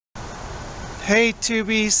Hey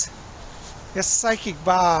Tubies, it's Psychic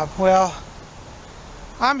Bob. Well,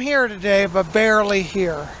 I'm here today, but barely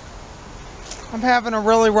here. I'm having a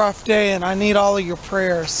really rough day and I need all of your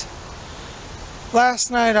prayers.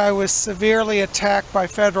 Last night I was severely attacked by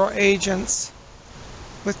federal agents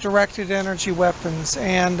with directed energy weapons,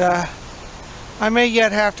 and I may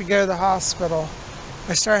yet have to go to the hospital.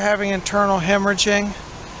 I started having internal hemorrhaging.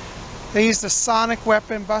 They used a sonic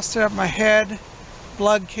weapon, busted up my head.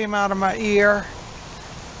 Blood came out of my ear,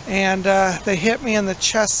 and they hit me in the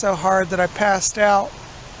chest so hard that I passed out,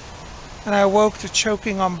 and I awoke to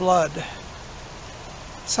choking on blood.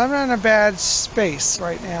 So I'm not in a bad space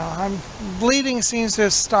right now. Bleeding seems to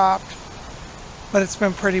have stopped, but it's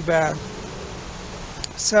been pretty bad.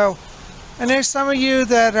 So I know some of you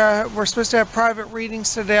that were supposed to have private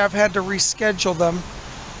readings today, I've had to reschedule them.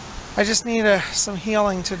 I just need some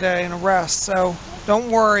healing today and a rest, so don't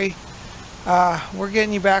worry. We're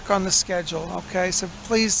getting you back on the schedule, okay? So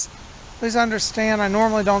please understand, I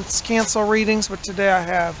normally don't cancel readings, but today I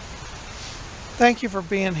have. Thank you for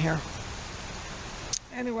being here.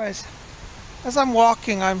 Anyways, as I'm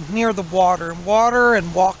walking, I'm near the water, and water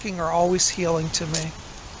and walking are always healing to me.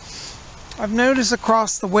 I've noticed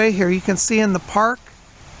across the way here, you can see in the park,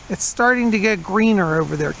 it's starting to get greener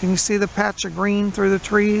over there. Can you see the patch of green through the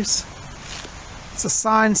trees? It's a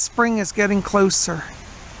sign spring is getting closer.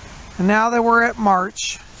 And now that we're at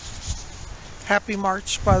March, happy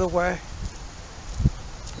March, by the way,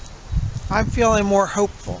 I'm feeling more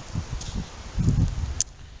hopeful.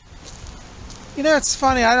 You know, it's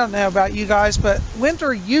funny, I don't know about you guys, but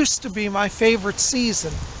winter used to be my favorite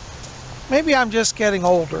season. Maybe I'm just getting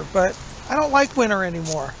older, but I don't like winter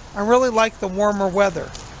anymore. I really like the warmer weather.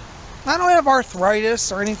 I don't have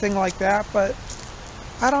arthritis or anything like that, but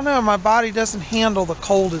I don't know, my body doesn't handle the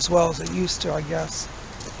cold as well as it used to, I guess.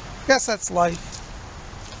 I guess that's life.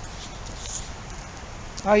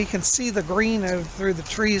 Oh, you can see the green through the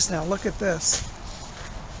trees now. Look at this.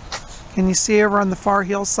 Can you see over on the far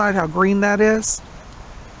hillside how green that is?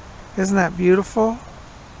 Isn't that beautiful?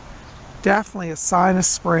 Definitely a sign of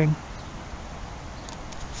spring.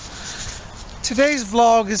 Today's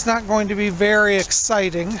vlog is not going to be very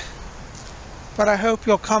exciting, but I hope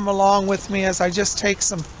you'll come along with me as I just take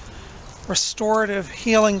some restorative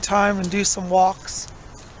healing time and do some walks.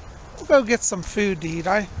 We'll go get some food to eat.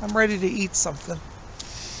 I'm ready to eat something.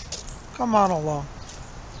 Come on along.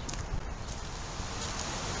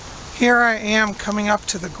 Here I am coming up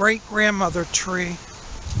to the great-grandmother tree.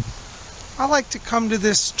 I like to come to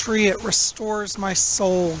this tree. It restores my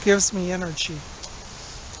soul, gives me energy.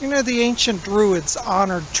 You know, the ancient Druids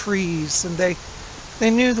honored trees, and they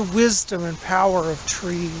knew the wisdom and power of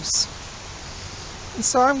trees. And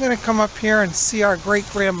so I'm going to come up here and see our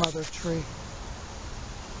great-grandmother tree.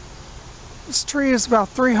 This tree is about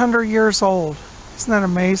 300 years old. Isn't that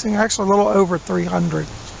amazing? Actually, a little over 300.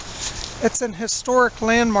 It's an historic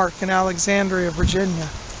landmark in Alexandria, Virginia.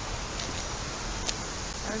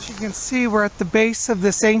 As you can see, we're at the base of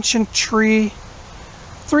this ancient tree,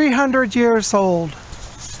 300 years old.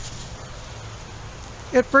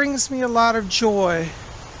 It brings me a lot of joy.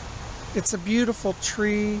 It's a beautiful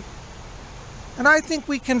tree, and I think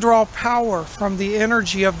we can draw power from the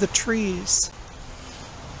energy of the trees.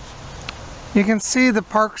 You can see the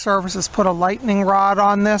Park Service has put a lightning rod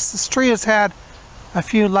on this. This tree has had a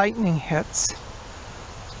few lightning hits,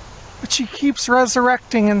 but she keeps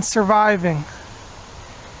resurrecting and surviving.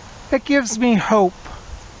 It gives me hope.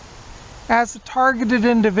 As a targeted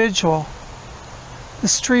individual,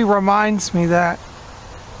 this tree reminds me that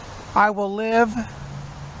I will live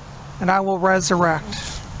and I will resurrect.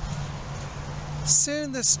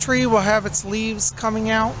 Soon this tree will have its leaves coming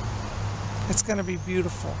out. It's going to be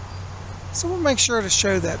beautiful. So we'll make sure to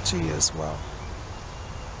show that to you as well.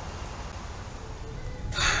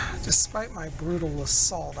 Despite my brutal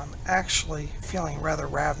assault, I'm actually feeling rather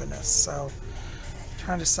ravenous, so I'm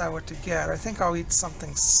trying to decide what to get. I think I'll eat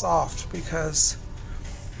something soft because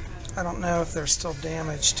I don't know if there's still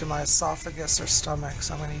damage to my esophagus or stomach,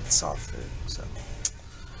 so I'm going to eat soft food. So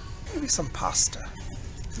maybe some pasta.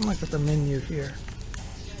 Look at the menu here.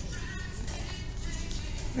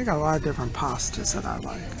 They got a lot of different pastas that I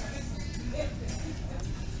like.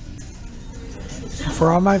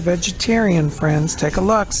 For all my vegetarian friends, take a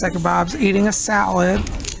look. Psychic Bob's eating a salad,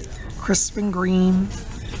 crisp and green.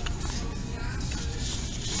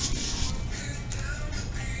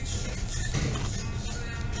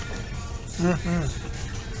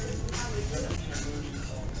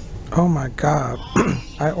 Oh my God,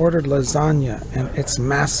 I ordered lasagna and it's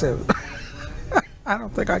massive. I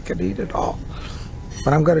don't think I could eat it all,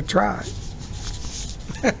 but I'm going to try.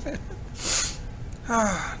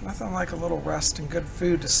 Nothing like a little rest and good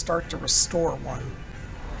food to start to restore one.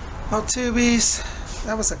 Well, Tubies,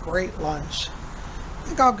 that was a great lunch. I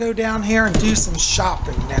think I'll go down here and do some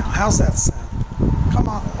shopping now. How's that sound? Come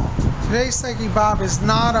on along. Today's Psychic Bob is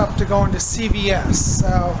not up to going to CVS,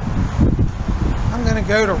 so I'm going to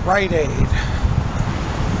go to Rite Aid.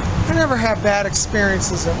 I never have bad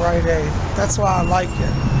experiences at Rite Aid. That's why I like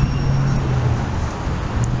it.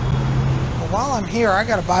 But while I'm here, I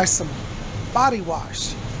got to buy some body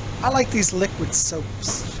wash. I like these liquid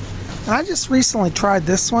soaps. And I just recently tried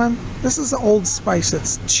this one. This is the Old Spice.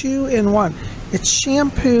 It's 2-in-1. It's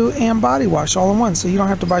shampoo and body wash all in one, so you don't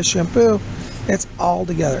have to buy shampoo. It's all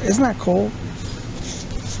together. Isn't that cool?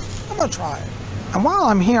 I'm going to try it. And while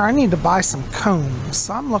I'm here, I need to buy some combs.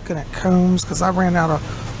 So I'm looking at combs because I ran out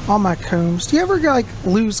of all my combs. Do you ever like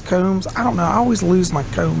lose combs? I don't know. I always lose my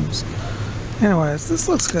combs. Anyways, this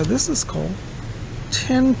looks good. This is cool.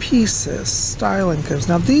 10 pieces styling combs.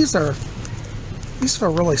 Now these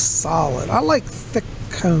feel really solid. I like thick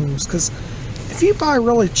combs because if you buy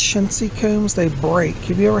really chintzy combs, they break.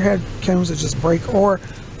 Have you ever had combs that just break? Or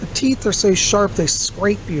the teeth are so sharp they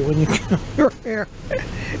scrape you when you comb your hair.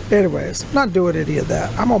 Anyways, I'm not doing any of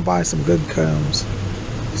that. I'm gonna buy some good combs.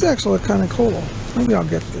 These actually look kind of cool. Maybe I'll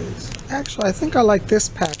get these. Actually, I think I like this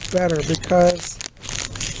pack better because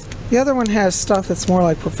the other one has stuff that's more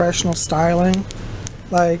like professional styling.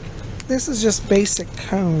 Like, this is just basic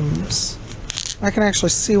combs. I can actually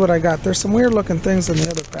see what I got. There's some weird looking things in the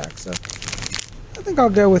other pack, so I think I'll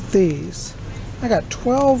go with these. I got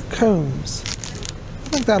 12 combs. I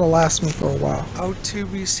think that'll last me for a while. Oh,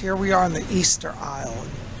 Tubies, here we are in the Easter aisle.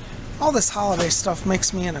 All this holiday stuff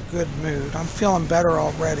makes me in a good mood. I'm feeling better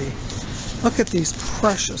already. Look at these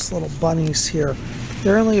precious little bunnies here.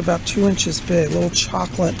 They're only about 2 inches big, little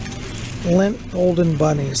chocolate lint golden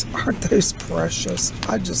bunnies. Aren't those precious?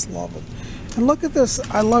 I just love them. And look at this.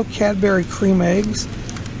 I love Cadbury cream eggs.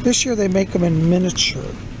 This year they make them in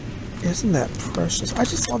miniature. Isn't that precious? I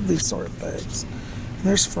just love these sort of things. And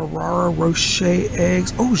there's Ferrero Rocher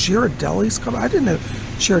eggs. Oh, Ghirardelli's coming. I didn't know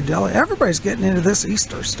Ghirardelli. Everybody's getting into this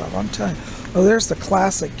Easter stuff, I'm telling you. Oh, there's the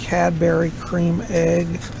classic Cadbury cream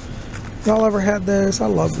egg. Y'all ever had those? I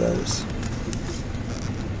love those.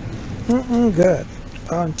 Good.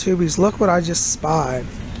 Oh, and Tubies, look what I just spied.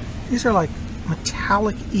 These are like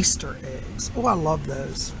metallic Easter eggs. Oh, I love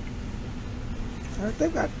those.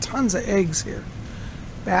 They've got tons of eggs here.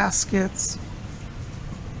 Baskets.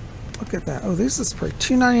 Look at that. Oh, this is pretty.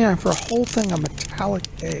 $2.99 for a whole thing of metallic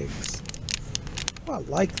eggs. Oh, I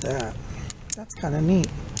like that. That's kind of neat.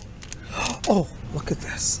 Oh, look at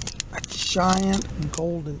this. A giant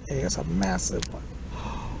golden egg. It's a massive one.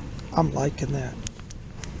 I'm liking that.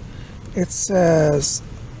 It says,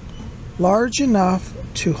 large enough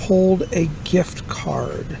to hold a gift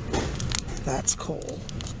card. That's cool.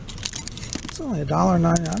 It's only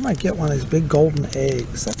 $1.99. I might get one of these big golden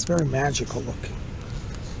eggs. That's very magical looking.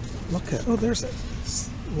 Look at, oh, there's a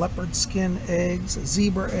leopard skin eggs,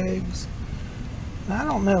 zebra eggs. Now, I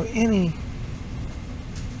don't know any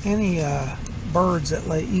birds that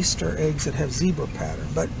lay Easter eggs that have zebra pattern,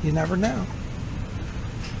 but you never know.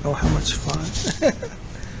 Oh, how much fun.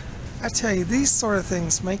 I tell you, these sort of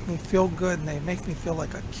things make me feel good and they make me feel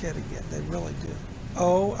like a kid again. They really do.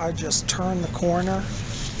 Oh, I just turned the corner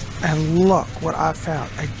and look what I found.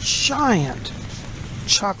 A giant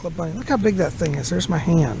chocolate bunny. Look how big that thing is. There's my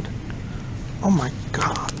hand. Oh my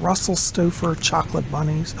God. Russell Stouffer chocolate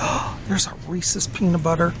bunnies. There's a Reese's peanut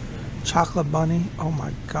butter chocolate bunny. Oh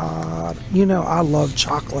my God. You know I love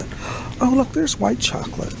chocolate. Oh, look, there's white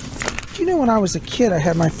chocolate. Do you know when I was a kid I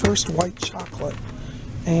had my first white chocolate?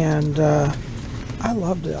 And I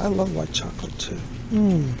loved it. I love white chocolate too.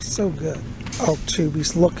 So good. Oh,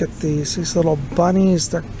 Tubies, look at these little bunnies.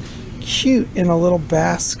 They're cute in a little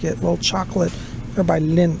basket, little chocolate. They're by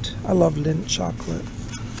Lindt. I love Lindt chocolate.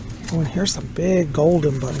 Oh, and here's some big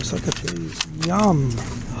golden bunnies. Look at these. Yum.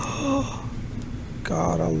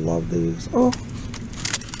 God, I love these. Oh,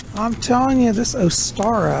 I'm telling you, this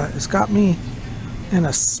Ostara has got me in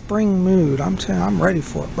a spring mood. I'm telling you, I'm ready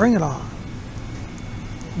for it. Bring it on.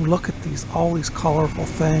 Look at these, all these colorful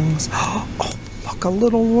things. Oh, look, a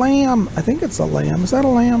little lamb. I think it's a lamb. Is that a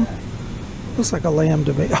lamb? Looks like a lamb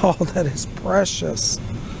to me. Oh, that is precious.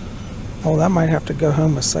 Oh, that might have to go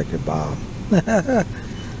home with Psychic Bob.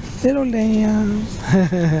 Little lamb.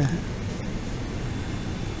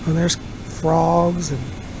 Oh, there's frogs and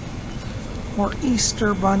more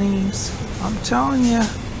Easter bunnies. I'm telling you.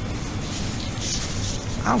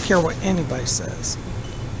 I don't care what anybody says.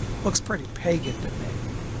 Looks pretty pagan to me.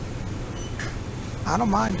 I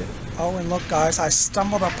don't mind it. Oh, and look, guys, I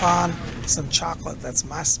stumbled upon some chocolate. That's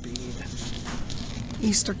my speed.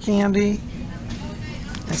 Easter candy.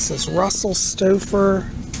 It says Russell Stouffer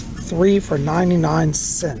 3 for 99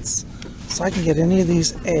 cents. So I can get any of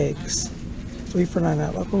these eggs. 3 for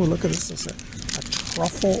 99. Look, ooh, look at this. It's a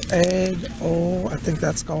truffle egg. Oh, I think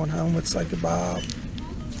that's going home with Psychic Bob.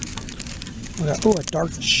 We got, ooh, a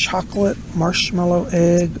dark chocolate marshmallow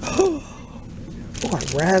egg. Oh,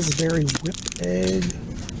 a raspberry whipped egg.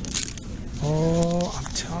 Oh,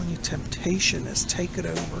 I'm telling you, temptation is taking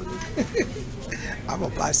over. I'm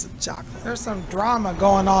gonna buy some chocolate. There's some drama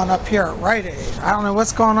going on up here at Rite Aid. I don't know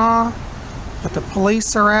what's going on, but the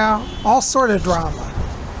police are out. All sort of drama.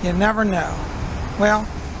 You never know. Well,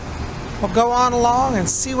 we'll go on along and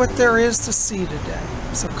see what there is to see today.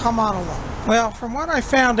 So come on along. Well, from what I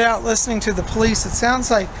found out listening to the police, it sounds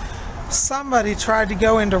like somebody tried to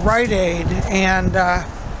go into Rite Aid and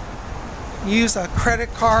use a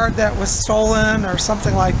credit card that was stolen or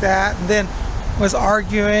something like that, and then was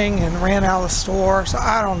arguing and ran out of the store. So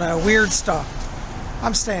I don't know, weird stuff.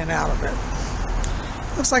 I'm staying out of it.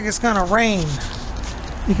 Looks like it's gonna rain.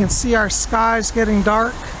 You can see our skies getting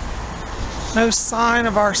dark. No sign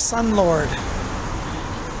of our sun lord.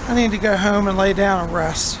 I need to go home and lay down and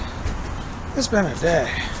rest. It's been a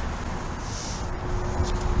day.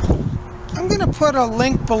 I'm going to put a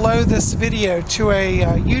link below this video to a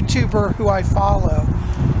YouTuber who I follow.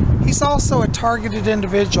 He's also a targeted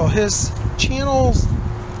individual. His channel's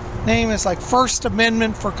name is like First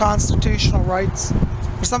Amendment for Constitutional Rights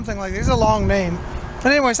or something like that. It's a long name.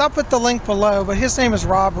 But anyways, I'll put the link below. But his name is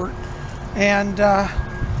Robert. And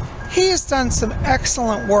he has done some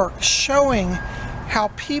excellent work showing how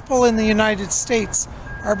people in the United States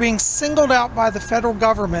are being singled out by the federal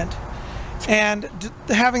government and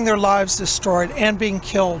having their lives destroyed and being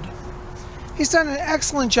killed. He's done an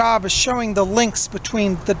excellent job of showing the links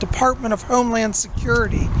between the Department of Homeland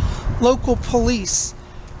Security, local police,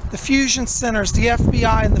 the fusion centers, the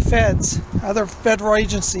FBI and the feds, other federal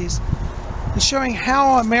agencies, and showing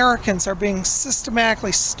how Americans are being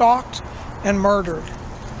systematically stalked and murdered.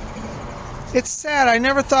 It's sad. I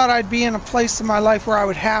never thought I'd be in a place in my life where I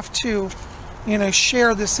would have to,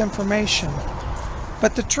 share this information.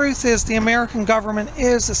 But the truth is the American government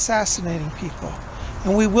is assassinating people.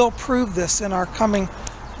 And we will prove this in our coming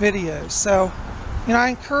videos. So, I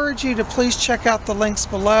encourage you to please check out the links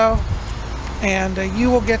below. And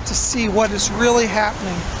you will get to see what is really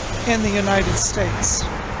happening in the United States.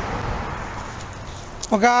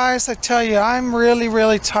 Well, guys, I tell you, I'm really,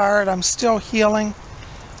 really tired. I'm still healing.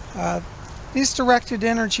 These directed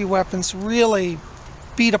energy weapons really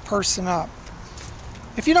beat a person up.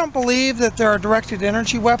 If you don't believe that there are directed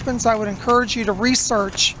energy weapons, I would encourage you to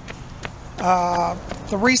research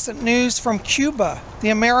the recent news from Cuba. The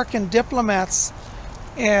American diplomats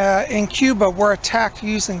in Cuba were attacked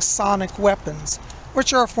using sonic weapons,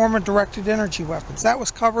 which are a form of directed energy weapons. That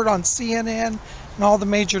was covered on CNN and all the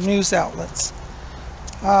major news outlets.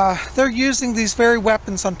 They're using these very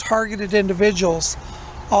weapons on targeted individuals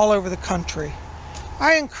all over the country.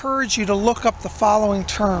 I encourage you to look up the following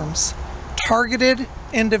terms: targeted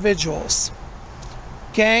individuals,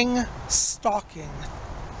 gang stalking,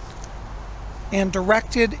 and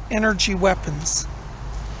directed energy weapons.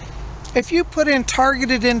 If you put in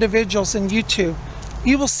targeted individuals in YouTube,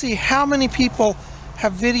 you will see how many people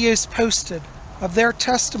have videos posted of their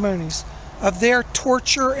testimonies of their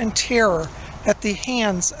torture and terror at the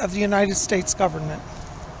hands of the United States government.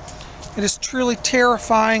 It is truly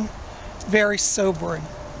terrifying, very sobering.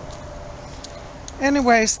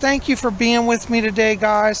 Anyways, thank you for being with me today,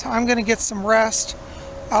 guys. I'm going to get some rest.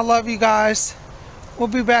 I love you guys. We'll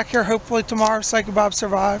be back here hopefully tomorrow if Psychic Bob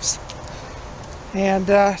survives. And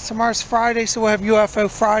tomorrow's Friday, so we'll have UFO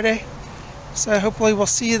Friday. So hopefully we'll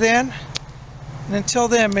see you then. And until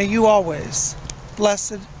then, may you always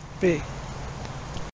blessed be.